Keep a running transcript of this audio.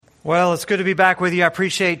Well, it's good to be back with you. I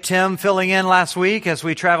appreciate Tim filling in last week as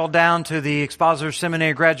we traveled down to the Expositor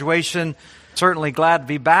Seminary graduation. Certainly glad to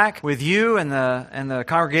be back with you and the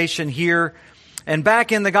congregation here. And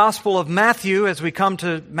back in the Gospel of Matthew as we come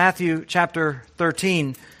to Matthew chapter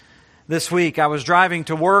 13 this week. I was driving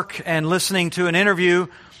to work and listening to an interview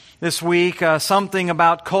this week, something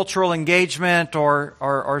about cultural engagement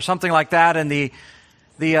or something like that. And the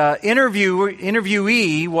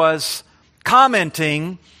interviewee was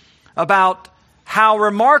commenting about how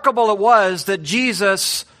remarkable it was that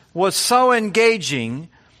Jesus was so engaging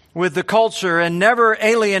with the culture and never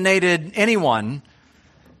alienated anyone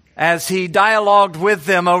as he dialogued with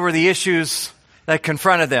them over the issues that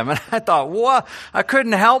confronted them. And I thought, what? I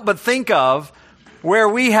couldn't help but think of where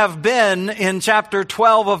we have been in chapter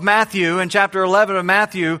 12 of Matthew and chapter 11 of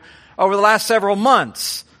Matthew over the last several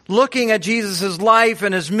months, looking at Jesus' life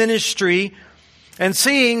and his ministry and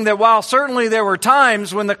seeing that while certainly there were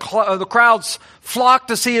times when the crowds flocked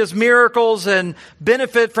to see his miracles and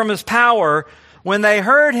benefit from his power, when they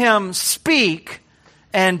heard him speak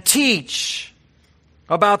and teach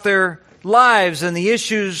about their lives and the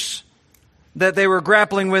issues that they were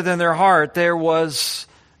grappling with in their heart, there was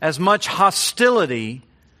as much hostility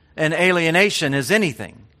and alienation as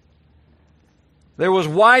anything. There was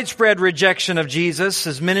widespread rejection of Jesus,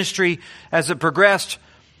 his ministry as it progressed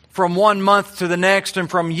from 1 month to the next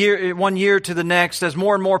and from 1 year to the next. As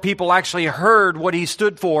more and more people actually heard what he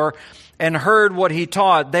stood for and heard what he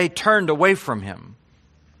taught, they turned away from him.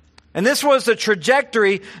 And this was the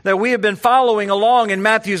trajectory that we have been following along in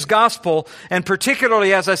Matthew's gospel, and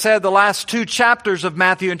particularly, as I said, the last two chapters of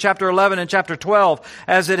Matthew in chapter 11 and chapter 12,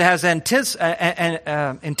 as it has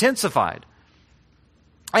intensified.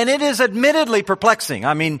 And it is admittedly perplexing.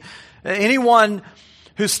 I mean, anyone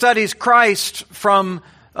who studies Christ from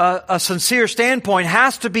a sincere standpoint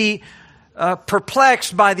has to be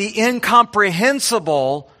perplexed by the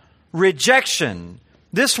incomprehensible rejection.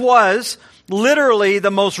 This was literally the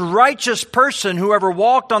most righteous person who ever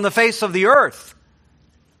walked on the face of the earth.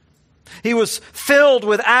 He was filled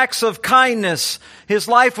with acts of kindness. His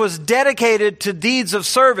life was dedicated to deeds of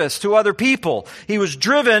service to other people. He was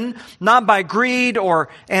driven not by greed or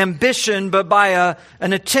ambition, but by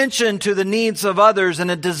an attention to the needs of others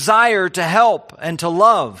and a desire to help and to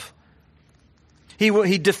love.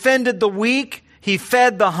 He defended the weak. He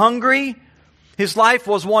fed the hungry. His life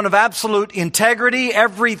was one of absolute integrity.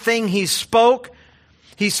 Everything he spoke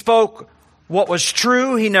what was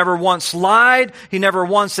true. He never once lied. He never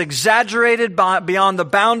once exaggerated beyond the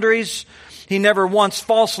boundaries. He never once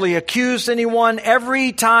falsely accused anyone.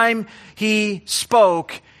 Every time he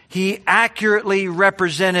spoke, he accurately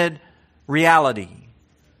represented reality.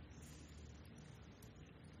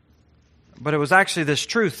 But it was actually this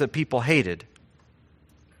truth that people hated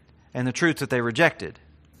and the truth that they rejected.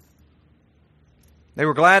 They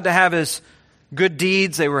were glad to have his good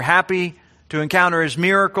deeds. They were happy to encounter his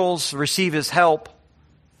miracles, receive his help.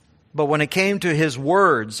 But when it came to his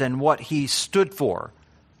words and what he stood for,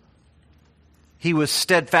 he was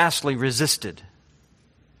steadfastly resisted.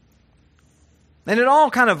 And it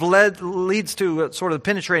all kind of leads to a sort of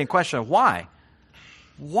penetrating question of why?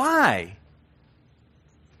 Why?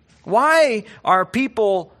 Why are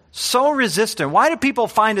people so resistant? Why do people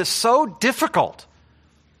find it so difficult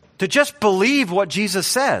to just believe what Jesus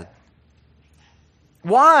said?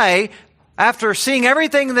 Why, after seeing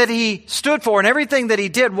everything that he stood for and everything that he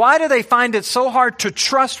did, why do they find it so hard to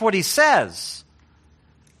trust what he says?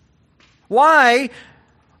 Why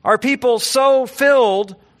are people so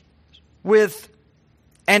filled with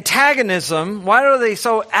antagonism? Why are they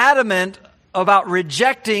so adamant about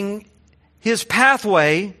rejecting his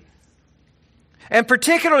pathway? And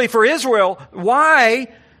particularly for Israel, why,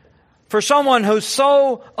 for someone who's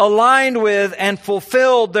so aligned with and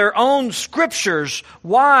fulfilled their own scriptures,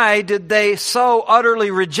 why did they so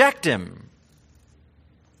utterly reject him?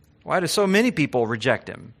 Why do so many people reject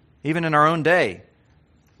him, even in our own day?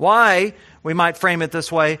 Why, we might frame it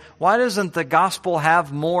this way, why doesn't the gospel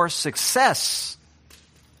have more success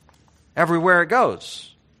everywhere it goes?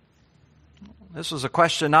 This was a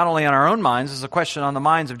question not only on our own minds, this is a question on the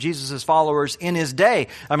minds of Jesus' followers in his day.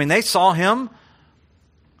 I mean, they saw him.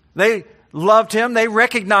 They loved him. They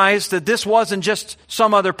recognized that this wasn't just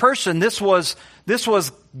some other person. This was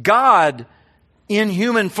God in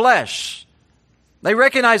human flesh. They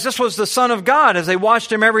recognized this was the Son of God as they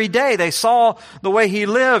watched him every day. They saw the way he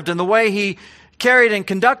lived and the way he carried and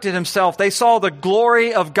conducted himself. They saw the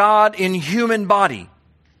glory of God in human body.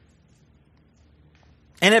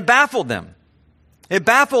 And it baffled them. It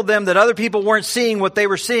baffled them that other people weren't seeing what they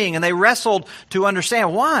were seeing, and they wrestled to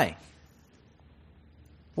understand why.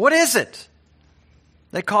 What is it?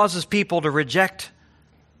 that causes people to reject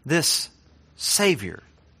this Savior?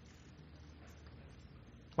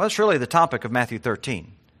 Well, that's really the topic of Matthew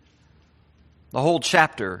 13. The whole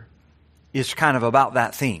chapter is kind of about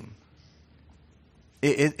that theme.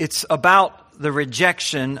 It's about the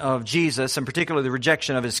rejection of Jesus, and particularly the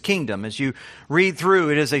rejection of His kingdom. As you read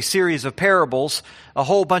through, it is a series of parables, a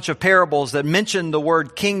whole bunch of parables that mention the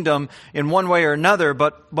word kingdom in one way or another,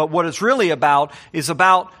 but what it's really about is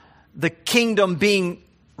about the kingdom being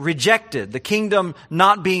rejected, the kingdom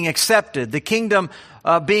not being accepted, the kingdom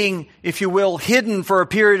being, if you will, hidden for a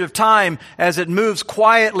period of time as it moves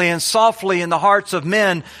quietly and softly in the hearts of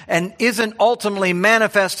men and isn't ultimately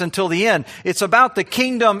manifest until the end. It's about the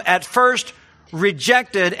kingdom at first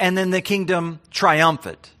rejected and then the kingdom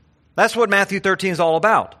triumphant. That's what Matthew 13 is all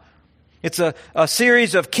about. It's a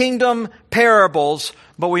series of kingdom parables,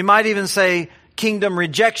 but we might even say kingdom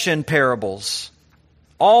rejection parables,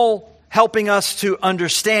 all helping us to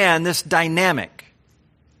understand this dynamic.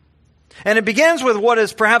 And it begins with what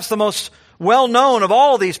is perhaps the most well-known of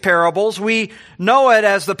all of these parables. We know it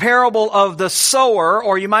as the parable of the sower,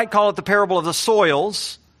 or you might call it the parable of the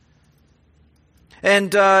soils.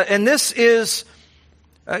 And this is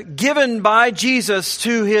given by Jesus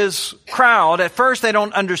to His crowd. At first they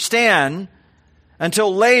don't understand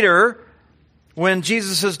until later when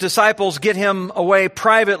Jesus' disciples get Him away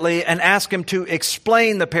privately and ask Him to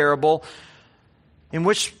explain the parable, in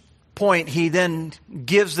which point He then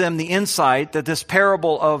gives them the insight that this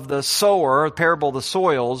parable of the sower, the parable of the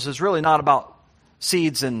soils, is really not about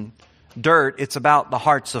seeds and dirt. It's about the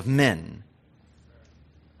hearts of men.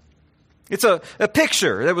 It's a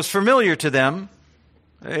picture that was familiar to them.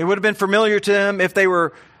 It would have been familiar to them if they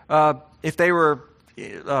were, I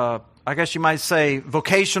guess you might say,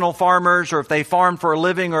 vocational farmers, or if they farmed for a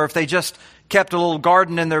living, or if they just kept a little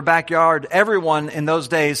garden in their backyard. Everyone in those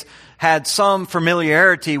days had some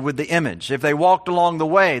familiarity with the image. If they walked along the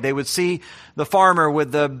way, they would see the farmer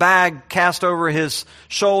with the bag cast over his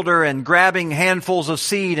shoulder and grabbing handfuls of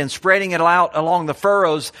seed and spreading it out along the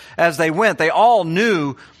furrows as they went. They all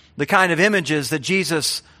knew the kind of images that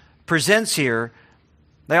Jesus presents here.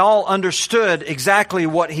 They all understood exactly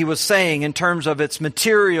what He was saying in terms of its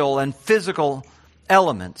material and physical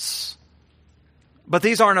elements. But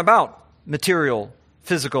these aren't about material,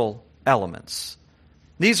 physical elements.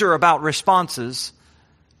 These are about responses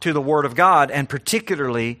to the Word of God, and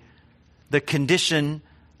particularly the condition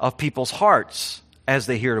of people's hearts as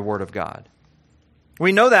they hear the Word of God.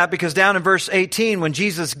 We know that because down in verse 18, when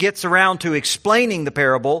Jesus gets around to explaining the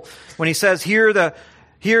parable, when He says, Hear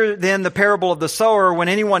then the parable of the sower, when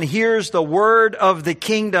anyone hears the word of the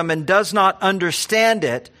kingdom and does not understand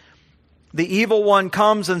it, the evil one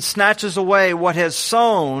comes and snatches away what has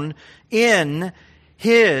sown in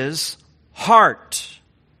his heart.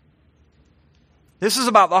 This is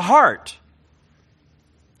about the heart.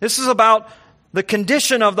 This is about the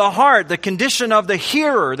condition of the heart, the condition of the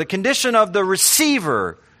hearer, the condition of the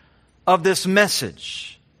receiver of this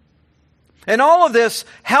message. And all of this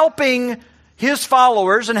helping His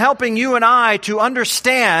followers and helping you and I to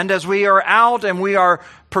understand as we are out and we are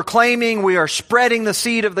proclaiming, we are spreading the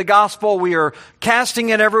seed of the gospel, we are casting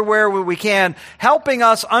it everywhere we can, helping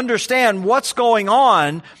us understand what's going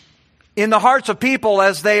on in the hearts of people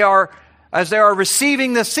as they are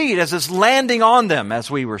receiving the seed, as it's landing on them, as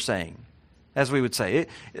we would say.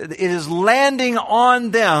 It is landing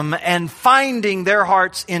on them and finding their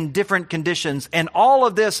hearts in different conditions. And all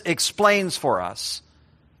of this explains for us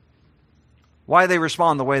why they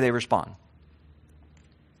respond the way they respond.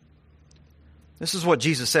 This is what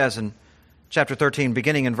Jesus says in chapter 13,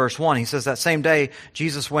 beginning in verse 1. He says, that same day,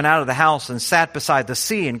 Jesus went out of the house and sat beside the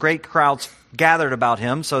sea, and great crowds gathered about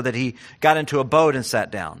Him, so that He got into a boat and sat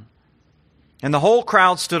down. And the whole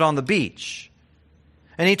crowd stood on the beach.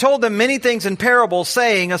 And He told them many things in parables,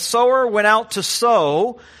 saying, a sower went out to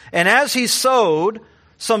sow, and as he sowed,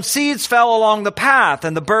 some seeds fell along the path,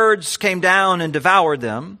 and the birds came down and devoured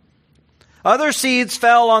them. Other seeds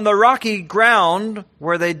fell on the rocky ground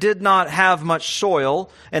where they did not have much soil,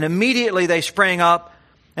 and immediately they sprang up,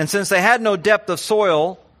 and since they had no depth of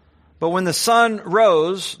soil, but when the sun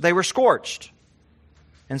rose, they were scorched.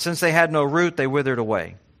 And since they had no root, they withered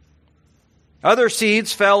away. Other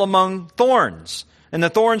seeds fell among thorns, and the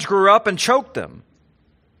thorns grew up and choked them.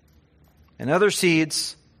 And other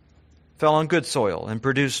seeds fell on good soil and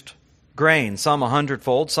produced grain, some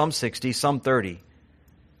 100-fold, some 60, some 30.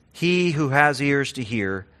 He who has ears to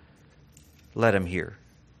hear, let him hear.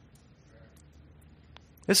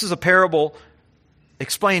 This is a parable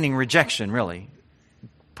explaining rejection, really.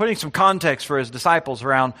 Putting some context for His disciples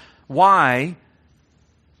around why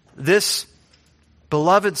this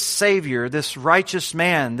beloved Savior, this righteous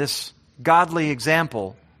man, this godly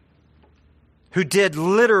example, who did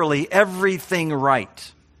literally everything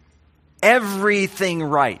right. Everything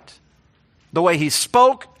right. The way he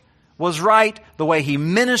spoke was right. The way he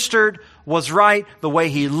ministered was right. The way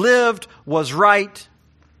he lived was right.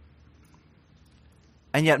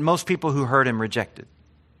 And yet most people who heard him rejected.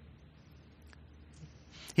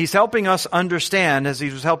 He's helping us understand, as he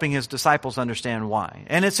was helping his disciples understand why.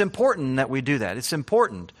 And it's important that we do that. It's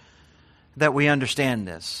important that we understand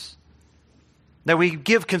this. That we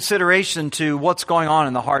give consideration to what's going on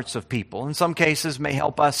in the hearts of people. In some cases, may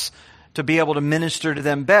help us to be able to minister to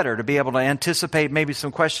them better, to be able to anticipate maybe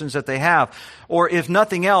some questions that they have. Or if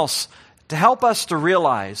nothing else, to help us to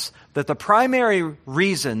realize that the primary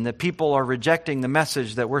reason that people are rejecting the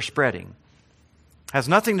message that we're spreading has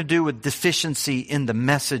nothing to do with deficiency in the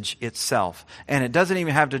message itself. And it doesn't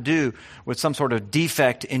even have to do with some sort of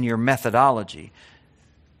defect in your methodology.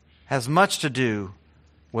 It has much to do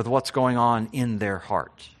with what's going on in their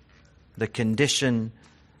heart, the condition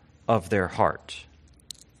of their heart.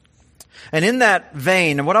 And in that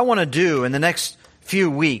vein, and what I want to do in the next few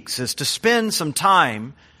weeks is to spend some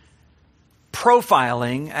time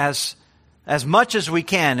profiling as much as we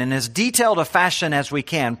can, in as detailed a fashion as we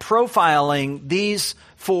can, profiling these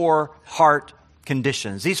 4 heart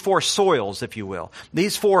conditions, these 4 soils, if you will,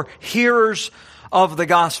 these 4 hearers of the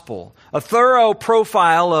gospel. A thorough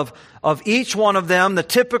profile of each one of them, the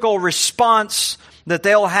typical response that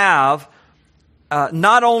they'll have,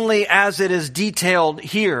 not only as it is detailed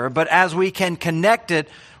here, but as we can connect it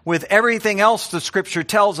with everything else the Scripture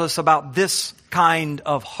tells us about this kind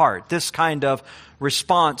of heart, this kind of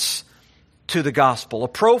response to the gospel. A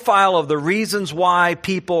profile of the reasons why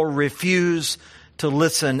people refuse to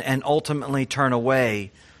listen and ultimately turn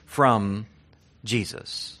away from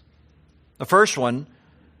Jesus. The first one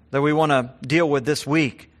that we want to deal with this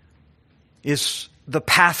week is the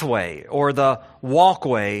pathway or the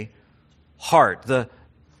walkway heart, the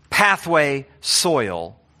pathway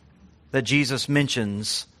soil that Jesus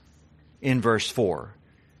mentions in verse 4.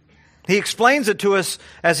 He explains it to us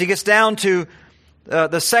as he gets down to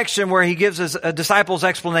the section where he gives his disciples'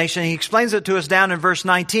 explanation. He explains it to us down in verse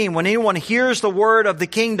 19. When anyone hears the word of the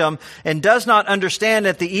kingdom and does not understand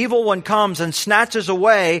it, the evil one comes and snatches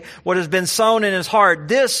away what has been sown in his heart.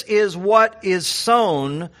 This is what is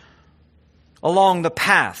sown along the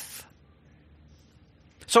path.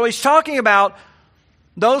 So he's talking about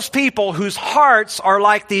those people whose hearts are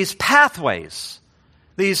like these pathways,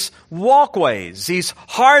 these walkways, these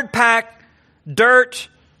hard-packed dirt,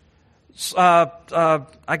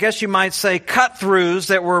 I guess you might say cut-throughs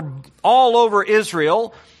that were all over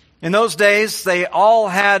Israel. In those days, they all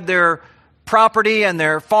had their property and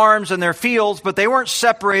their farms and their fields, but they weren't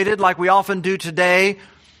separated like we often do today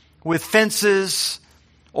with fences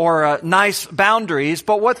or nice boundaries.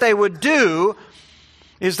 But what they would do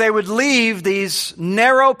is they would leave these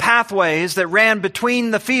narrow pathways that ran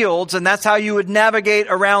between the fields, and that's how you would navigate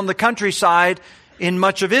around the countryside in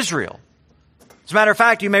much of Israel. As a matter of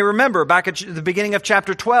fact, you may remember back at the beginning of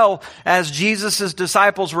chapter 12, as Jesus'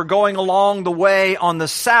 disciples were going along the way on the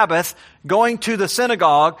Sabbath, going to the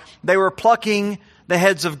synagogue, they were plucking the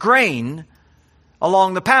heads of grain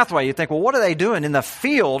along the pathway. You think, well, what are they doing in the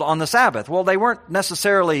field on the Sabbath? Well, they weren't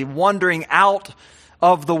necessarily wandering out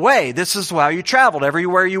of the way. This is how you traveled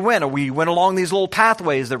everywhere you went. Or we went along these little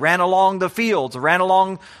pathways that ran along the fields, ran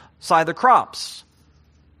alongside the crops.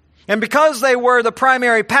 And because they were the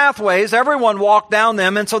primary pathways, everyone walked down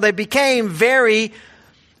them, and so they became very,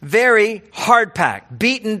 very hard-packed,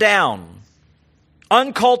 beaten down,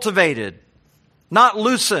 uncultivated, not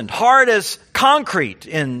loosened, hard as concrete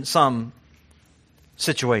in some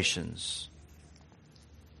situations.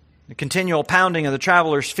 The continual pounding of the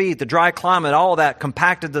traveler's feet, the dry climate, all of that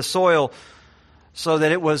compacted the soil so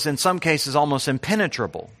that it was in some cases almost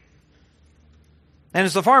impenetrable. And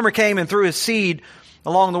as the farmer came and threw his seed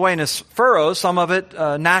along the way in his furrows, some of it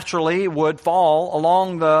naturally would fall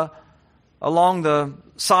along the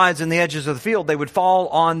sides and the edges of the field. They would fall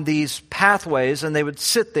on these pathways, and they would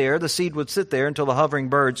sit there. The seed would sit there until the hovering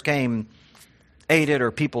birds came, ate it, or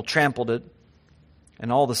people trampled it,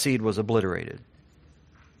 and all the seed was obliterated.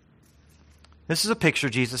 This is a picture,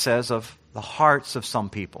 Jesus says, of the hearts of some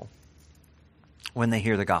people when they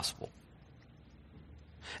hear the gospel.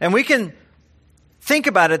 And we can think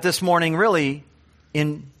about it this morning really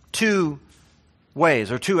in 2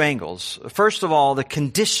 ways or 2 angles. First of all, the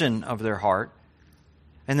condition of their heart.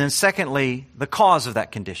 And then secondly, the cause of that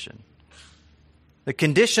condition. The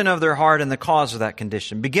condition of their heart and the cause of that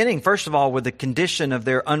condition. Beginning, first of all, with the condition of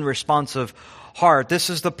their unresponsive heart. This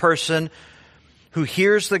is the person who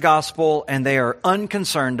hears the gospel and they are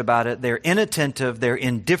unconcerned about it. They're inattentive. They're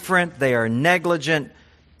indifferent. They are negligent,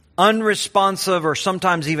 unresponsive, or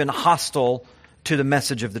sometimes even hostile to the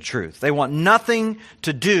message of the truth. They want nothing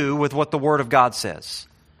to do with what the Word of God says.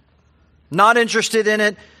 Not interested in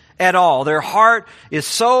it at all. Their heart is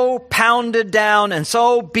so pounded down and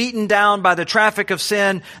so beaten down by the traffic of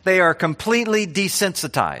sin, they are completely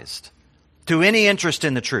desensitized to any interest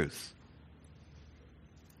in the truth.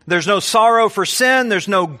 There's no sorrow for sin. There's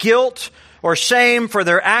no guilt or shame for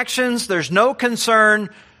their actions. There's no concern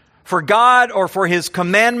for God or for His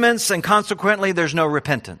commandments, and consequently, there's no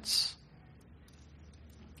repentance.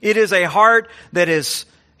 It is a heart that is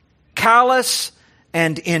callous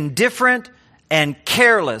and indifferent and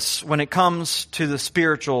careless when it comes to the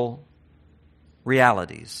spiritual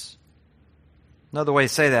realities. Another way to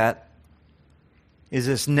say that is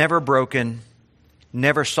it's never broken,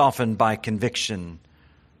 never softened by conviction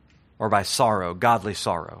or by sorrow, godly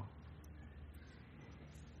sorrow.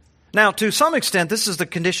 Now, to some extent, this is the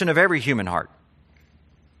condition of every human heart.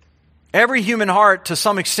 Every human heart, to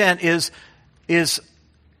some extent, is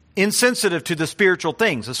insensitive to the spiritual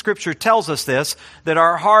things. The Scripture tells us this, that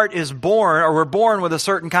our heart is born, or we're born with a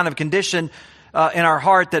certain kind of condition in our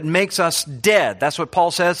heart that makes us dead. That's what Paul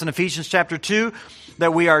says in Ephesians chapter 2,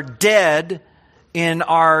 that we are dead in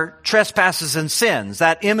our trespasses and sins.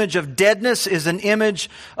 That image of deadness is an image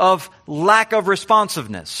of lack of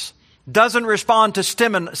responsiveness. Doesn't respond to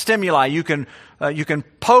stimuli. You can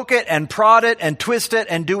poke it and prod it and twist it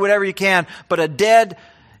and do whatever you can, but a dead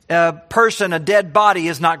person, a dead body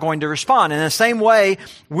is not going to respond. In the same way,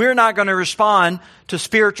 we're not going to respond to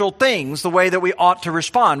spiritual things the way that we ought to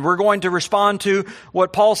respond. We're going to respond to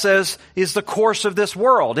what Paul says is the course of this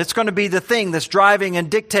world. It's going to be the thing that's driving and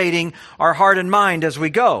dictating our heart and mind as we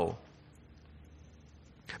go.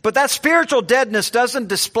 But that spiritual deadness doesn't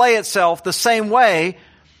display itself the same way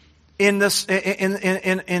in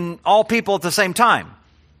all people at the same time.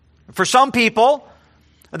 For some people,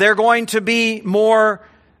 they're going to be more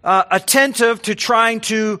attentive to trying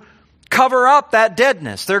to cover up that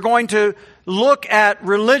deadness. They're going to look at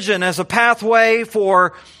religion as a pathway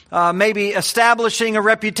for maybe establishing a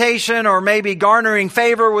reputation, or maybe garnering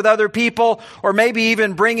favor with other people, or maybe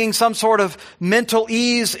even bringing some sort of mental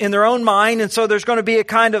ease in their own mind. And so there's going to be a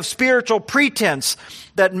kind of spiritual pretense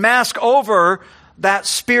that masks over that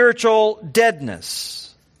spiritual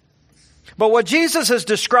deadness. But what Jesus is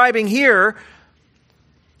describing here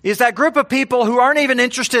is that group of people who aren't even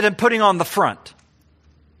interested in putting on the front.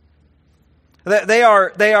 They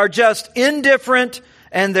are just indifferent,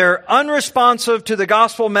 and they're unresponsive to the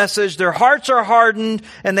gospel message. Their hearts are hardened,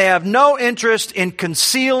 and they have no interest in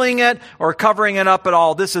concealing it or covering it up at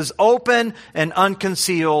all. This is open and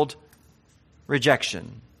unconcealed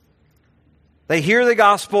rejection. They hear the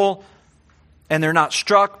gospel, and they're not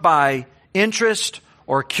struck by interest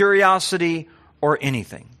or curiosity or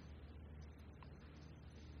anything.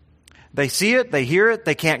 They see it, they hear it,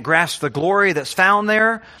 they can't grasp the glory that's found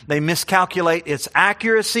there. They miscalculate its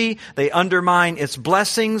accuracy, they undermine its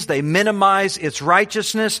blessings, they minimize its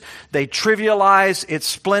righteousness, they trivialize its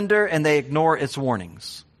splendor, and they ignore its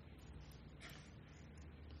warnings.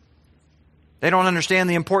 They don't understand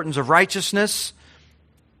the importance of righteousness,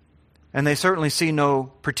 and they certainly see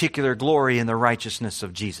no particular glory in the righteousness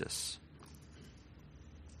of Jesus.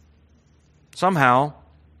 Somehow,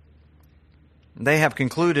 they have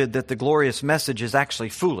concluded that the glorious message is actually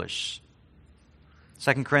foolish.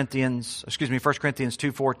 1 Corinthians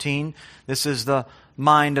 2:14. This is the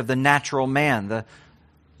mind of the natural man.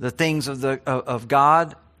 The things of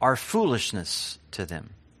God are foolishness to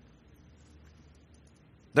them.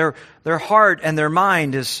 Their heart and their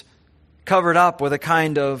mind is covered up with a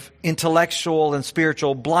kind of intellectual and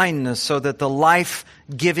spiritual blindness, so that the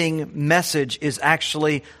life-giving message is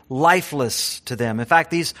actually lifeless to them. In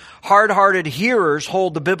fact, these hard-hearted hearers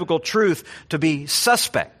hold the biblical truth to be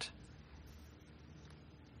suspect.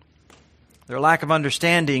 Their lack of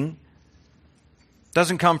understanding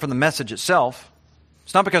doesn't come from the message itself.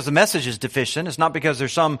 It's not because the message is deficient. It's not because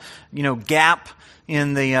there's some, gap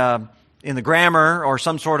in the grammar or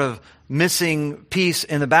some sort of missing piece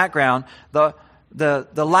in the background. The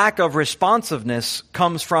lack of responsiveness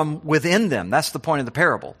comes from within them. That's the point of the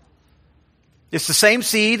parable. It's the same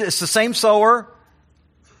seed, it's the same sower,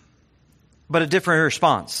 but a different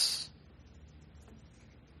response.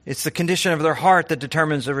 It's the condition of their heart that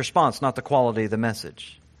determines the response, not the quality of the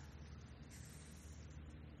message.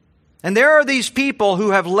 And there are these people who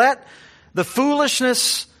have let the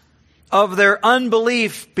foolishness of their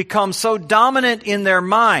unbelief become so dominant in their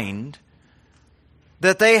mind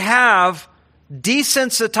that they have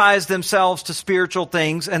desensitized themselves to spiritual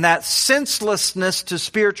things, and that senselessness to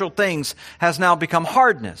spiritual things has now become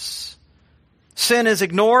hardness. Sin is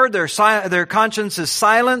ignored, their conscience is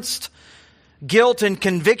silenced, guilt and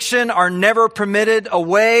conviction are never permitted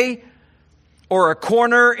away or a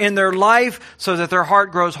corner in their life, so that their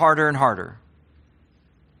heart grows harder and harder.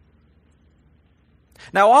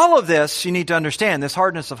 Now, all of this, you need to understand, this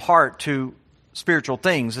hardness of heart to spiritual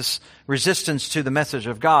things, this resistance to the message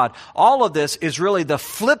of God, all of this is really the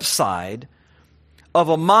flip side of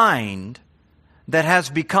a mind that has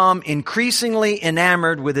become increasingly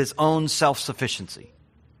enamored with its own self-sufficiency.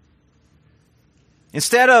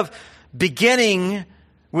 Instead of beginning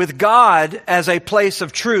with God as a place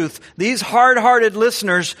of truth, these hard-hearted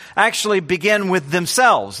listeners actually begin with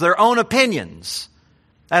themselves, their own opinions,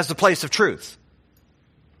 as the place of truth.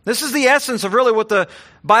 This is the essence of really what the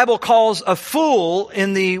Bible calls a fool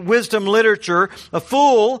in the wisdom literature. A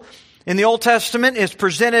fool in the Old Testament is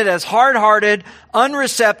presented as hard-hearted,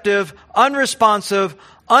 unreceptive, unresponsive,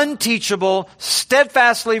 unteachable,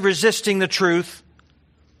 steadfastly resisting the truth.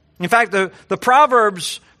 In fact, the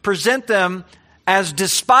Proverbs present them as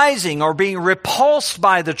despising or being repulsed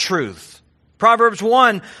by the truth. Proverbs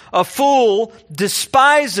 1, a fool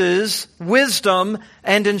despises wisdom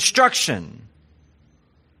and instruction.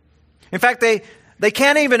 In fact, they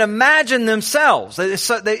can't even imagine themselves.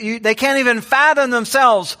 They can't even fathom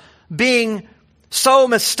themselves being so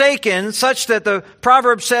mistaken, such that the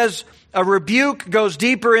proverb says a rebuke goes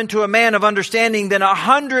deeper into a man of understanding than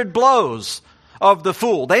 100 blows of the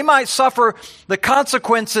fool. They might suffer the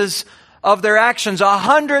consequences of their actions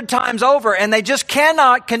 100 times over, and they just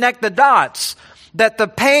cannot connect the dots that the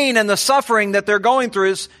pain and the suffering that they're going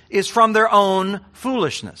through is from their own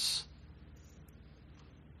foolishness.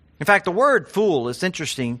 In fact, the word fool is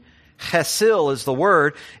interesting. Chesil is the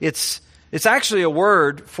word. It's actually a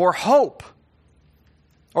word for hope,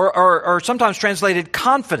 or sometimes translated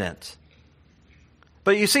confident.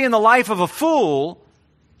 But you see, in the life of a fool,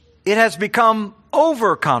 it has become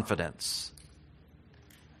overconfidence.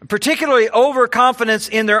 Particularly overconfidence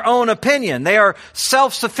in their own opinion. They are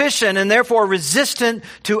self-sufficient and therefore resistant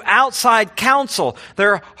to outside counsel.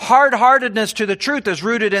 Their hard-heartedness to the truth is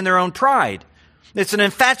rooted in their own pride. It's an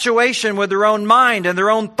infatuation with their own mind and their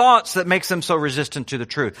own thoughts that makes them so resistant to the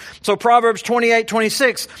truth. So Proverbs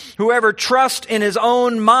 28:26, whoever trusts in his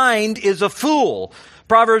own mind is a fool.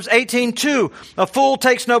 Proverbs 18:2, a fool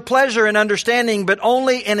takes no pleasure in understanding, but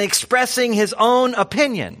only in expressing his own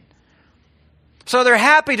opinion. So they're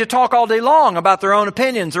happy to talk all day long about their own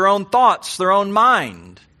opinions, their own thoughts, their own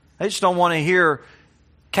mind. They just don't want to hear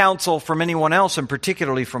counsel from anyone else, and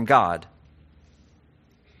particularly from God.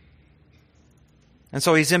 And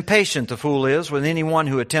so he's impatient, the fool is, with anyone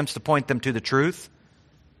who attempts to point them to the truth.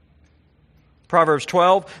 Proverbs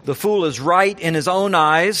 12, the fool is right in his own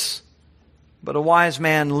eyes, but a wise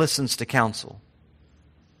man listens to counsel.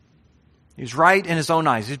 He's right in his own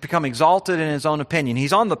eyes. He's become exalted in his own opinion.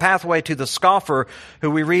 He's on the pathway to the scoffer, who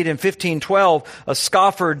we read in 15:12, a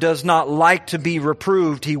scoffer does not like to be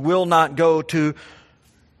reproved. He will not go to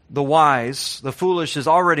the wise. The foolish is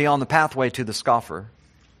already on the pathway to the scoffer.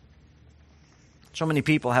 So many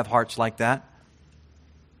people have hearts like that.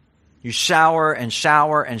 You shower and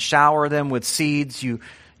shower and shower them with seeds. You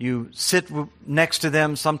sit next to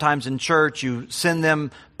them sometimes in church. You send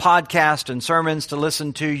them podcasts and sermons to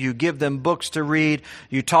listen to. You give them books to read.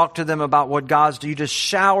 You talk to them about what God's do. You just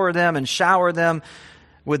shower them and shower them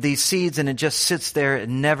with these seeds, and it just sits there. It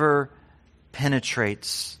never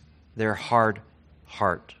penetrates their hard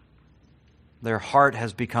heart. Their heart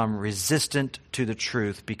has become resistant to the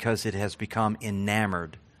truth because it has become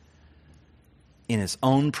enamored in its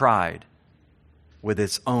own pride with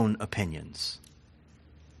its own opinions.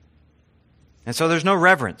 And so there's no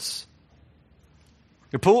reverence.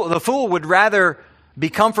 The fool would rather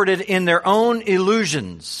be comforted in their own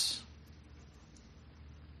illusions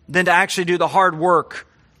than to actually do the hard work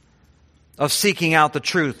of seeking out the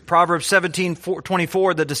truth. Proverbs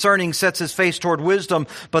 17:24, the discerning sets his face toward wisdom,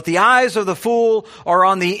 but the eyes of the fool are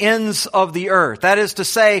on the ends of the earth. That is to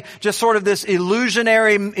say, just sort of this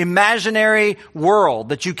illusionary, imaginary world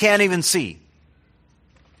that you can't even see.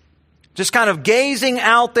 Just kind of gazing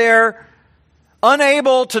out there,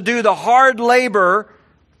 unable to do the hard labor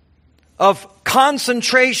of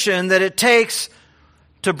concentration that it takes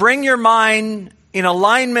to bring your mind in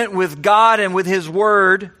alignment with God and with His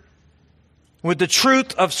Word, with the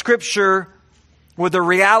truth of Scripture, with the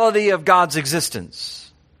reality of God's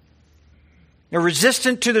existence. They're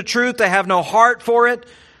resistant to the truth. They have no heart for it.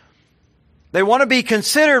 They want to be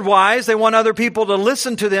considered wise. They want other people to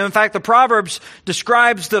listen to them. In fact, the Proverbs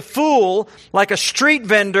describes the fool like a street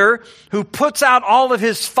vendor who puts out all of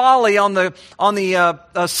his folly on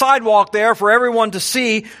the sidewalk there for everyone to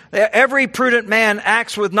see. Every prudent man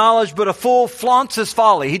acts with knowledge, but a fool flaunts his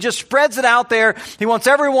folly. He just spreads it out there. He wants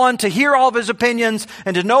everyone to hear all of his opinions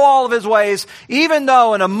and to know all of his ways, even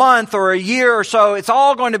though in a month or a year or so, it's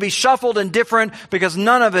all going to be shuffled and different because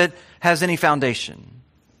none of it has any foundation.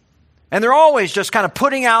 And they're always just kind of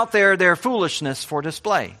putting out there their foolishness for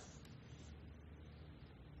display.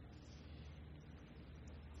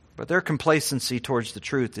 But their complacency towards the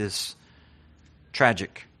truth is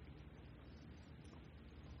tragic.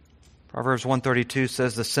 Proverbs 132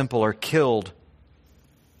 says the simple are killed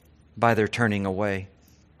by their turning away,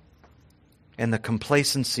 and the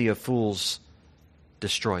complacency of fools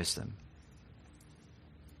destroys them.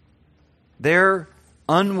 Their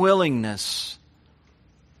unwillingness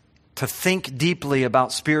to think deeply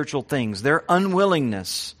about spiritual things, their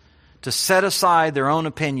unwillingness to set aside their own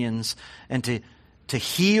opinions and to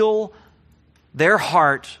heal their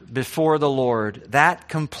heart before the Lord, that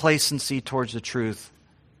complacency towards the truth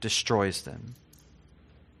destroys them.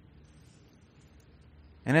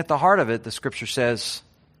 And at the heart of it, the Scripture says,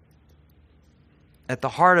 at the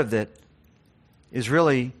heart of it is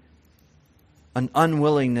really an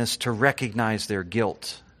unwillingness to recognize their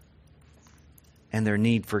guilt and their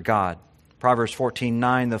need for God. Proverbs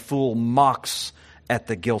 14:9, the fool mocks at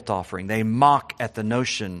the guilt offering. They mock at the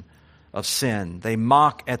notion of sin. They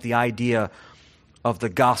mock at the idea of the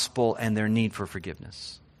gospel and their need for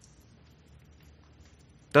forgiveness.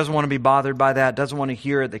 Doesn't want to be bothered by that, doesn't want to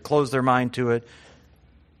hear it. They close their mind to it.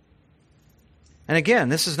 And again,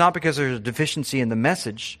 this is not because there's a deficiency in the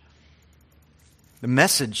message. The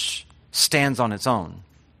message stands on its own.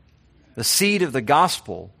 The seed of the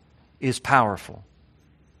gospel is powerful.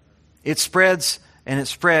 It spreads and it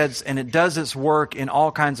spreads and it does its work in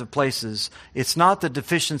all kinds of places. It's not the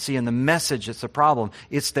deficiency in the message that's the problem.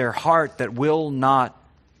 It's their heart that will not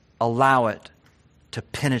allow it to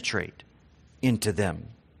penetrate into them.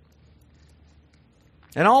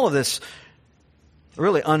 And all of this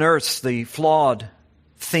really unearths the flawed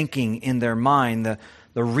thinking in their mind,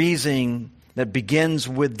 the reasoning that begins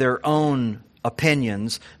with their own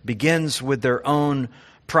opinions, begins with their own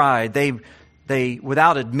pride. They,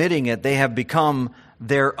 without admitting it, they have become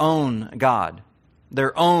their own God,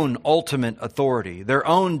 their own ultimate authority, their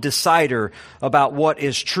own decider about what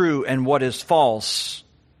is true and what is false,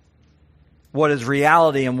 what is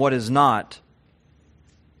reality and what is not.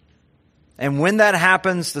 And when that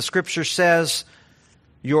happens, the Scripture says,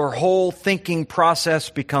 your whole thinking process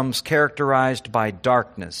becomes characterized by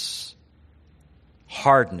darkness,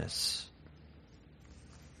 hardness,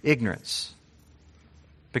 ignorance.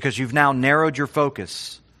 Because you've now narrowed your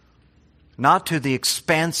focus, not to the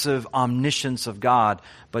expansive omniscience of God,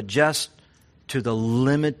 but just to the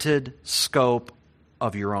limited scope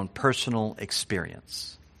of your own personal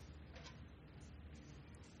experience.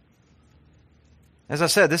 As I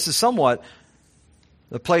said, this is somewhat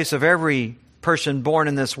the place of every person born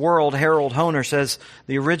in this world. Harold Hoehner says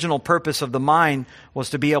the original purpose of the mind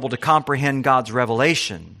was to be able to comprehend God's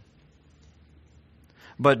revelation.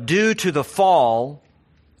 But due to the fall,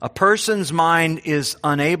 a person's mind is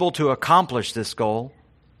unable to accomplish this goal.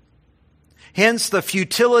 Hence, the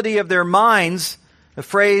futility of their minds, the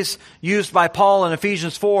phrase used by Paul in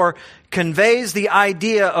Ephesians 4, conveys the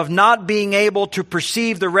idea of not being able to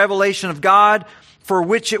perceive the revelation of God for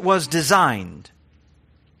which it was designed.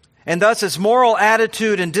 And thus, its moral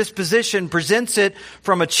attitude and disposition presents it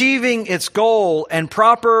from achieving its goal and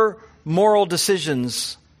proper moral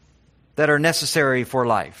decisions that are necessary for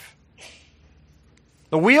life.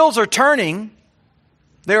 The wheels are turning.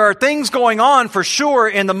 There are things going on for sure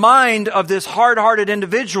in the mind of this hard-hearted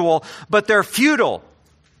individual, but they're futile.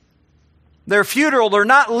 They're futile. They're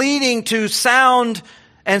not leading to sound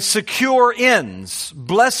and secure ends,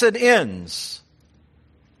 blessed ends.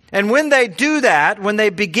 And when they do that, when they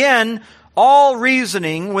begin all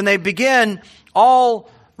reasoning, when they begin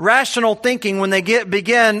all rational thinking, when they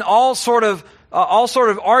begin all sort of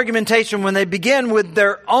argumentation, when they begin with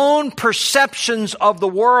their own perceptions of the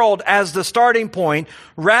world as the starting point,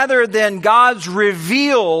 rather than God's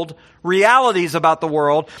revealed realities about the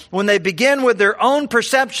world, when they begin with their own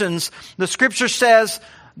perceptions, the Scripture says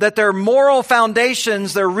that their moral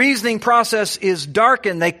foundations, their reasoning process is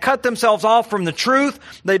darkened. They cut themselves off from the truth.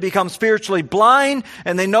 They become spiritually blind,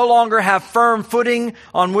 and they no longer have firm footing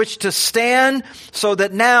on which to stand, so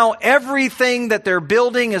that now everything that they're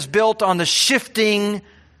building is built on the shifting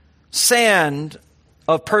sand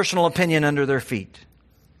of personal opinion under their feet.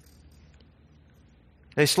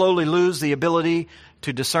 They slowly lose the ability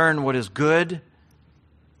to discern what is good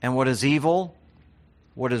and what is evil,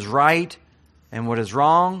 what is right and what is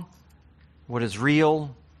wrong, what is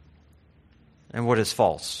real and what is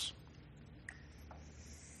false.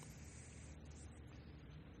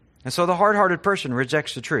 And so the hard-hearted person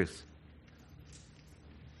rejects the truth.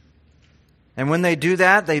 And when they do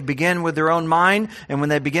that, they begin with their own mind. And when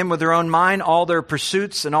they begin with their own mind, all their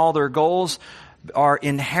pursuits and all their goals are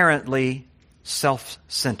inherently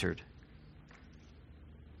self-centered.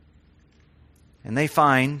 And they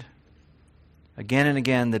find, again and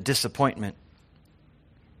again, the disappointment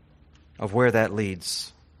of where that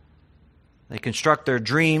leads. They construct their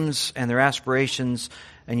dreams and their aspirations,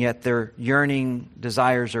 and yet their yearning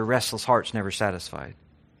desires or restless hearts never satisfied.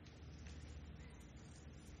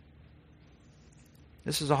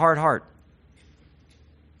 This is a hard heart.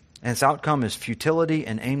 And its outcome is futility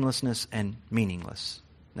and aimlessness and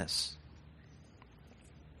meaninglessness.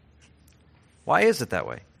 Why is it that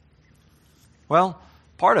way? Well,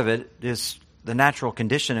 part of it is the natural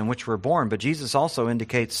condition in which we're born, but Jesus also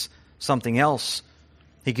indicates something else.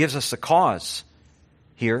 He gives us the cause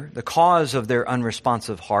here, the cause of their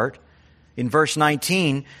unresponsive heart. In verse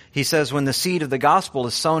 19, he says, when the seed of the gospel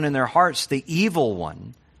is sown in their hearts, the evil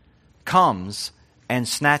one comes and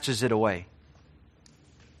snatches it away.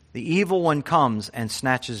 The evil one comes and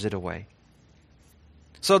snatches it away.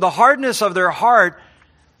 So the hardness of their heart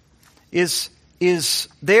is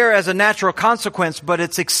there as a natural consequence, but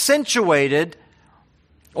it's accentuated,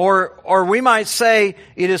 or we might say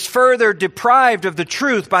it is further deprived of the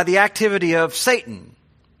truth by the activity of Satan.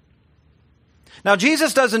 Now,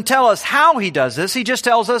 Jesus doesn't tell us how he does this. He just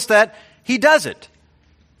tells us that he does it.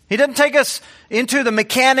 He doesn't take us into the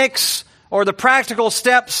mechanics or the practical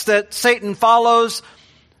steps that Satan follows.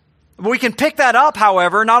 We can pick that up,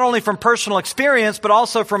 however, not only from personal experience, but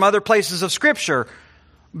also from other places of Scripture.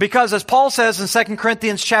 Because as Paul says in 2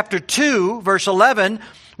 Corinthians chapter 2, verse 11,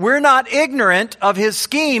 we're not ignorant of his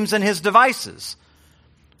schemes and his devices.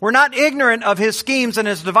 We're not ignorant of his schemes and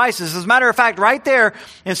his devices. As a matter of fact, right there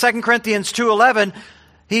in 2 Corinthians 2:11,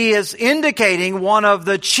 he is indicating one of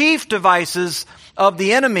the chief devices of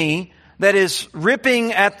the enemy that is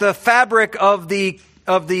ripping at the fabric of the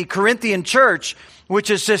Corinthian church, which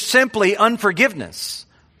is just simply unforgiveness.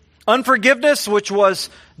 Unforgiveness, which was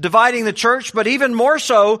dividing the church, but even more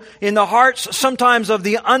so in the hearts sometimes of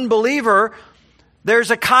the unbeliever,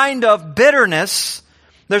 there's a kind of bitterness,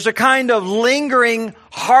 there's a kind of lingering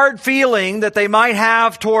hard feeling that they might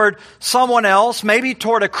have toward someone else, maybe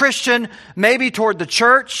toward a Christian, maybe toward the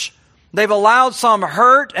church. They've allowed some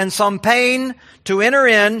hurt and some pain to enter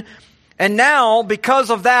in. And now,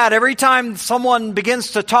 because of that, every time someone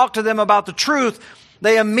begins to talk to them about the truth,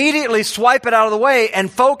 they immediately swipe it out of the way and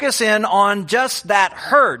focus in on just that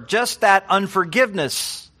hurt, just that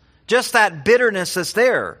unforgiveness, just that bitterness that's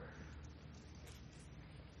there.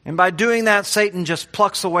 And by doing that, Satan just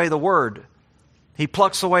plucks away the word. He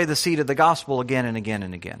plucks away the seed of the gospel again and again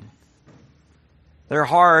and again. Their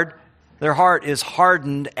heart is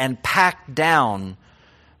hardened and packed down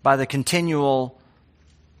by the continual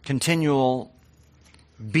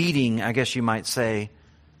beating, I guess you might say,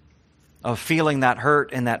 of feeling that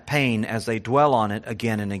hurt and that pain as they dwell on it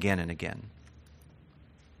again and again and again.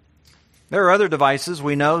 There are other devices.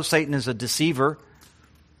 We know Satan is a deceiver.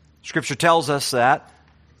 Scripture tells us that.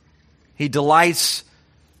 He delights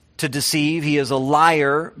to deceive. He is a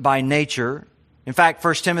liar by nature. In fact,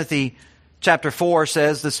 1 Timothy chapter 4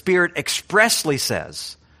 says, the Spirit expressly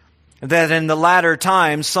says that in the latter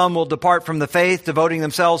times some will depart from the faith, devoting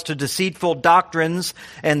themselves to deceitful doctrines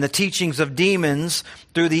and the teachings of demons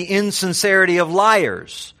through the insincerity of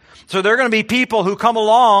liars. So there are going to be people who come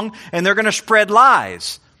along and they're going to spread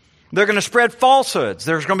lies. They're going to spread falsehoods.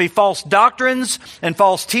 There's going to be false doctrines and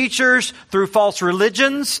false teachers through false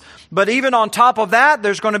religions. But even on top of that,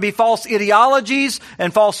 there's going to be false ideologies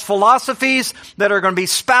and false philosophies that are going to be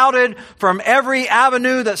spouted from every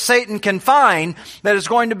avenue that Satan can find, that is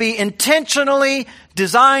going to be intentionally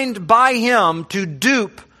designed by him to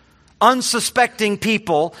dupe unsuspecting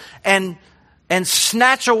people and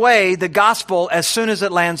snatch away the gospel as soon as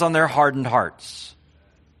it lands on their hardened hearts.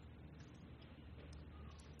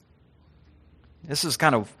 This is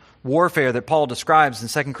kind of warfare that Paul describes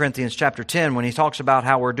in 2 Corinthians chapter 10 when he talks about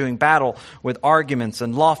how we're doing battle with arguments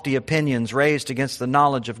and lofty opinions raised against the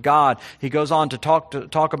knowledge of God. He goes on to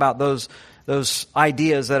talk about those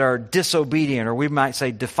ideas that are disobedient, or we might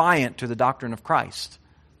say defiant to the doctrine of Christ.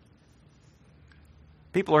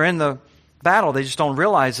 People are in the battle, they just don't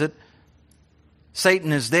realize it.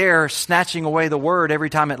 Satan is there snatching away the word every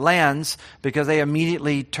time it lands because they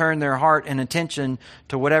immediately turn their heart and attention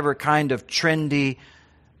to whatever kind of trendy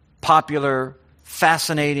popular,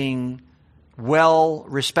 fascinating,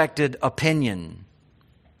 well-respected opinion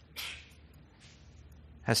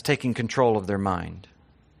has taken control of their mind.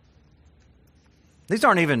 These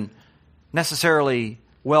aren't even necessarily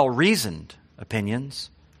well-reasoned opinions.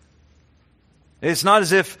 It's not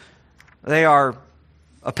as if they are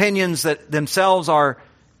opinions that themselves are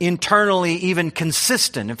internally even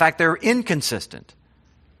consistent. In fact, they're inconsistent.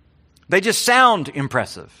 They just sound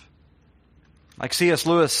impressive. Like C.S.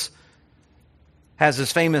 Lewis has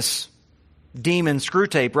his famous demon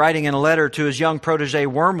Screwtape writing in a letter to his young protege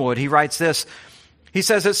Wormwood. He writes this. He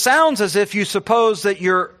says, "It sounds as if you suppose that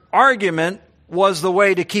your argument was the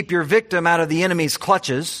way to keep your victim out of the enemy's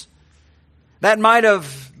clutches. That might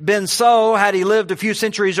have been so had he lived a few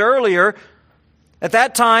centuries earlier. At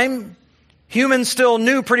that time, humans still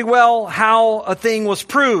knew pretty well how a thing was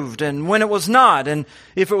proved and when it was not. And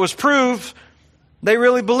if it was proved, they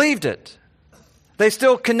really believed it. They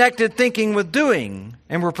still connected thinking with doing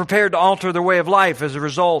and were prepared to alter their way of life as a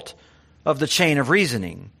result of the chain of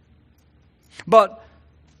reasoning. But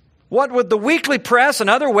what with the weekly press and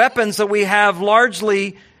other weapons that we have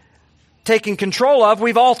largely taken control of,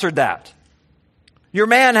 we've altered that. Your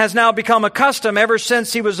man has now become accustomed ever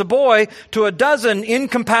since he was a boy to a dozen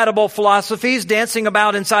incompatible philosophies dancing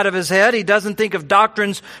about inside of his head. He doesn't think of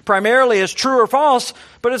doctrines primarily as true or false,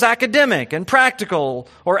 but as academic and practical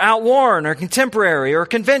or outworn or contemporary or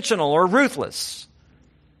conventional or ruthless.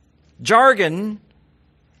 Jargon,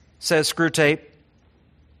 says Screwtape,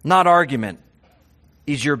 not argument,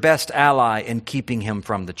 is your best ally in keeping him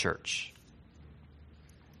from the church."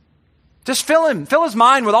 Just fill his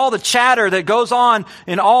mind with all the chatter that goes on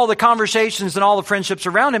in all the conversations and all the friendships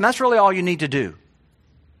around him. That's really all you need to do.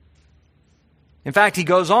 In fact, he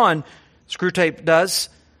goes on, Screwtape does.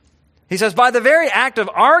 He says, "By the very act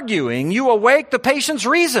of arguing, you awake the patient's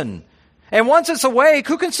reason. And once it's awake,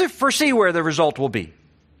 who can foresee where the result will be?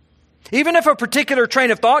 Even if a particular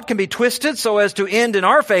train of thought can be twisted so as to end in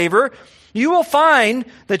our favor, you will find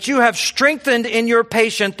that you have strengthened in your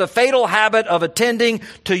patient the fatal habit of attending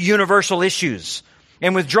to universal issues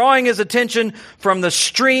and withdrawing his attention from the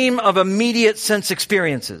stream of immediate sense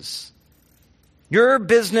experiences. Your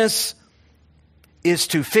business is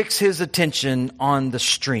to fix his attention on the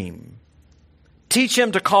stream. Teach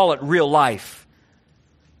him to call it real life,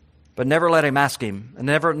 but never let him ask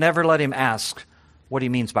what he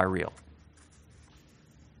means by real."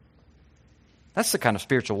 That's the kind of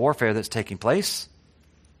spiritual warfare that's taking place.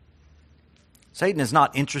 Satan is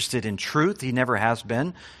not interested in truth. He never has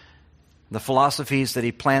been. The philosophies that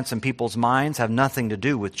he plants in people's minds have nothing to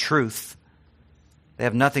do with truth. They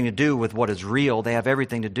have nothing to do with what is real. They have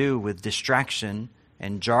everything to do with distraction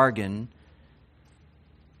and jargon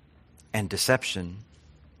and deception.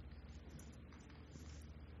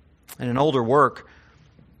 In an older work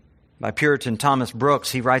by Puritan Thomas Brooks,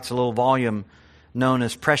 he writes a little volume known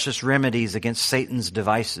as Precious Remedies Against Satan's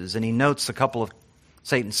Devices. And he notes a couple of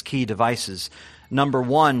Satan's key devices. Number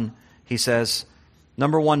one, he says,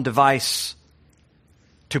 number one device,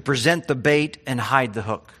 to present the bait and hide the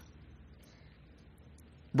hook.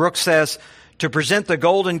 Brooks says, to present the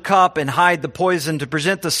golden cup and hide the poison, to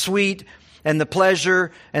present the sweet and the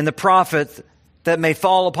pleasure and the profit that may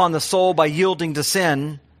fall upon the soul by yielding to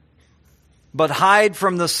sin, but hide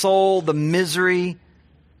from the soul the misery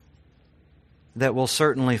that will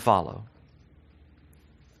certainly follow.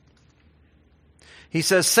 He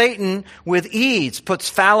says Satan with ease puts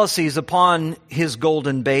fallacies upon his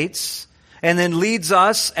golden baits and then leads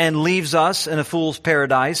us and leaves us in a fool's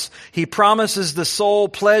paradise. He promises the soul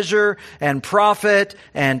pleasure and profit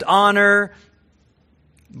and honor,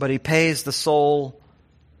 but he pays the soul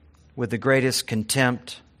with the greatest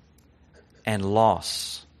contempt and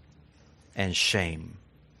loss and shame.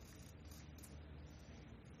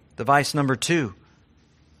 Device number two,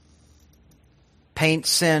 paint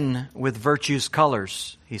sin with virtue's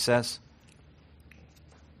colors, he says.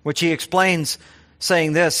 Which he explains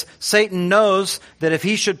saying this, Satan knows that if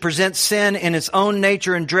he should present sin in its own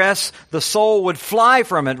nature and dress, the soul would fly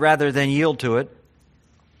from it rather than yield to it.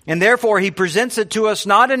 And therefore he presents it to us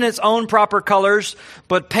not in its own proper colors,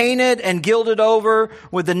 but painted and gilded over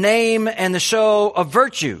with the name and the show of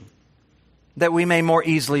virtue, that we may more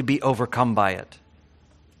easily be overcome by it.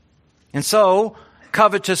 And so,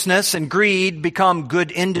 covetousness and greed become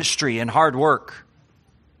good industry and hard work.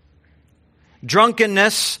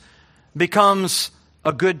 Drunkenness becomes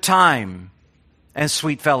a good time and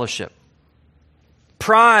sweet fellowship.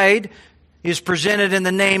 Pride is presented in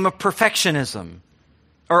the name of perfectionism,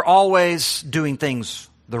 or always doing things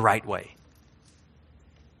the right way.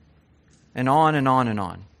 And on and on and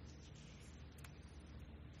on.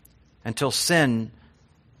 Until sin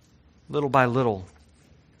little by little,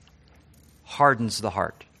 hardens the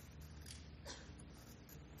heart.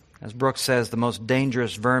 As Brooks says, the most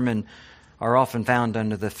dangerous vermin are often found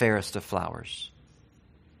under the fairest of flowers.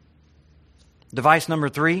 Device number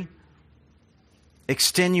 3,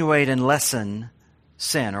 extenuate and lessen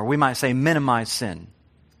sin, or we might say minimize sin.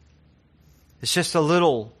 It's just a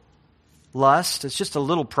little lust. It's just a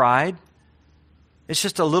little pride. It's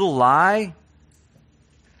just a little lie.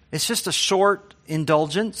 It's just a short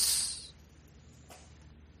indulgence.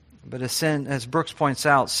 But as Brooks points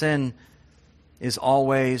out, sin is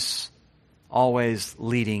always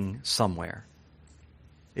leading somewhere.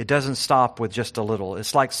 It doesn't stop with just a little.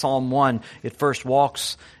 It's like Psalm 1. It first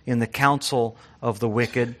walks in the counsel of the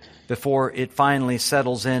wicked before it finally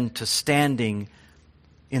settles into standing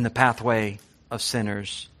in the pathway of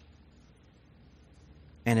sinners.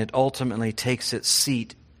 And it ultimately takes its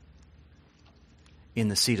seat in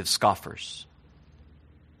the seat of scoffers.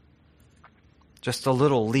 Just a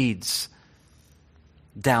little leads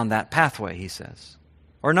down that pathway, he says.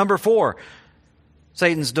 Or number 4,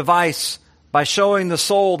 Satan's device by showing the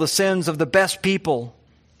soul the sins of the best people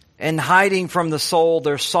and hiding from the soul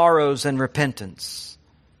their sorrows and repentance.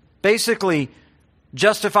 Basically,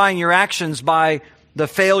 justifying your actions by the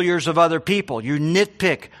failures of other people. You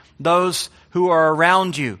nitpick those who are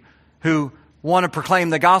around you, who want to proclaim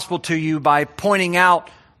the gospel to you by pointing out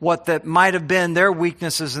what that might have been their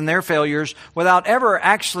weaknesses and their failures without ever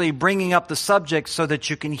actually bringing up the subject so that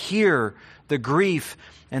you can hear the grief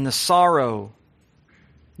and the sorrow,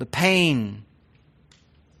 the pain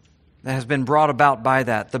that has been brought about by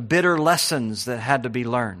that, the bitter lessons that had to be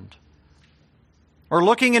learned. Or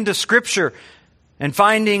looking into Scripture and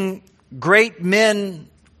finding great men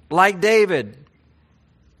like David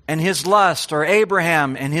and his lust, or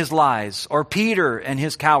Abraham and his lies, or Peter and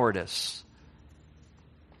his cowardice,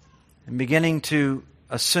 and beginning to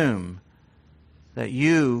assume that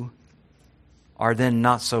you are then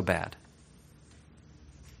not so bad.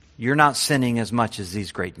 You're not sinning as much as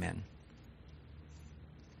these great men.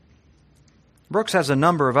 Brooks has a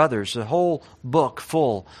number of others, a whole book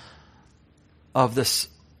full of the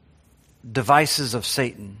devices of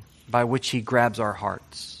Satan by which he grabs our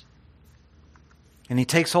hearts. And he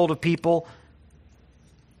takes hold of people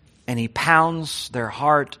and he pounds their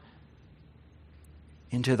heart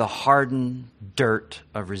into the hardened dirt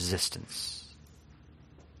of resistance.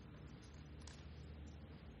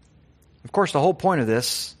 Of course, the whole point of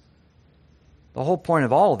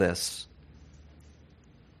all of this,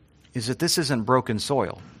 is that this isn't broken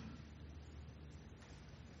soil.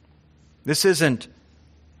 This isn't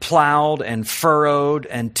plowed and furrowed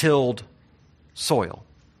and tilled soil.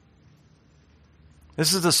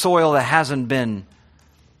 This is the soil that hasn't been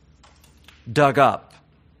dug up,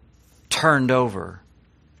 turned over,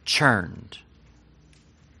 churned.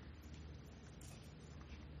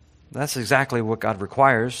 That's exactly what God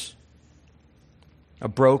requires. A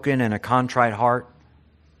broken and a contrite heart.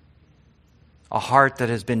 A heart that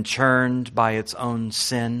has been churned by its own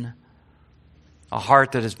sin. A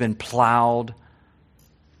heart that has been plowed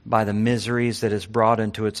by the miseries that is brought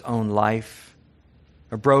into its own life.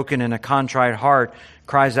 A broken and a contrite heart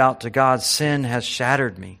cries out to God, sin has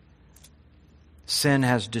shattered me. Sin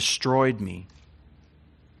has destroyed me.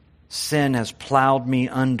 Sin has plowed me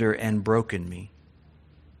under and broken me.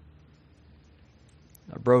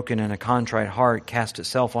 A broken and a contrite heart casts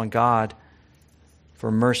itself on God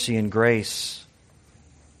for mercy and grace.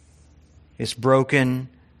 It's broken,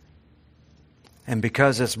 and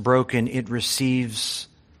because it's broken, it receives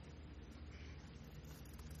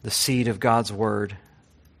the seed of God's Word,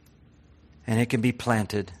 and it can be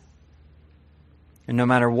planted. And no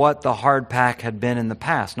matter what the hard pack had been in the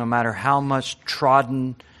past, no matter how much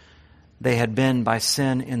trodden they had been by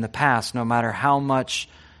sin in the past, no matter how much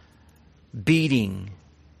beating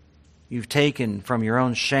you've taken from your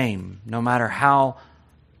own shame, no matter how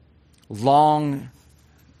long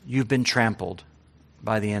you've been trampled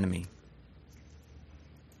by the enemy,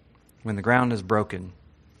 when the ground is broken,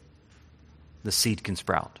 the seed can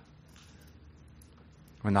sprout.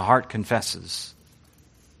 When the heart confesses,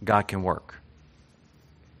 God can work.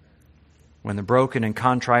 When the broken and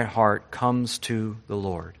contrite heart comes to the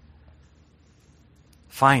Lord,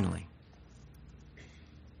 finally,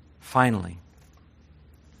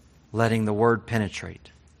 letting the Word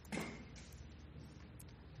penetrate,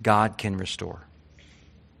 God can restore.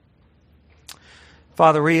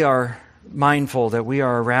 Father, we are mindful that we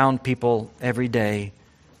are around people every day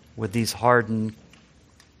with these hardened,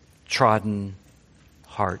 trodden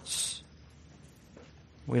hearts.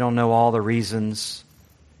 We don't know all the reasons,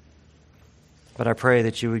 but I pray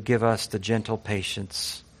that you would give us the gentle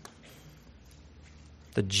patience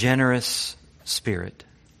the generous Spirit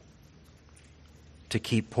to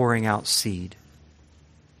keep pouring out seed,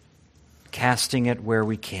 casting it where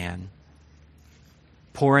we can,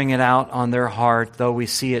 pouring it out on their heart, though we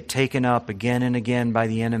see it taken up again and again by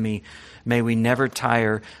the enemy. May we never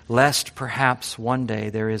tire, lest perhaps one day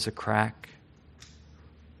there is a crack,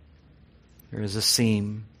 there is a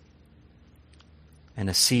seam, and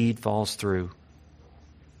a seed falls through.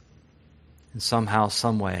 And somehow,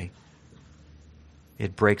 some way,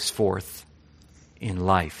 it breaks forth in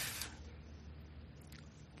life.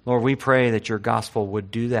 Lord, we pray that your gospel would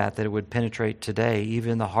do that it would penetrate today,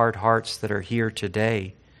 even the hard hearts that are here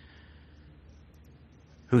today,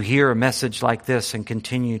 who hear a message like this and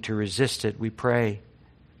continue to resist it. We pray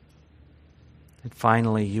that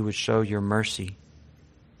finally you would show your mercy,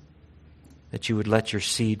 that you would let your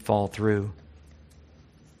seed fall through,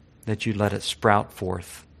 that you'd let it sprout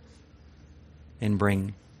forth and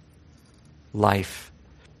bring life,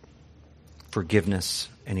 forgiveness,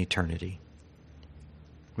 and eternity.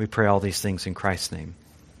 We pray all these things in Christ's name.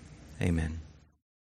 Amen.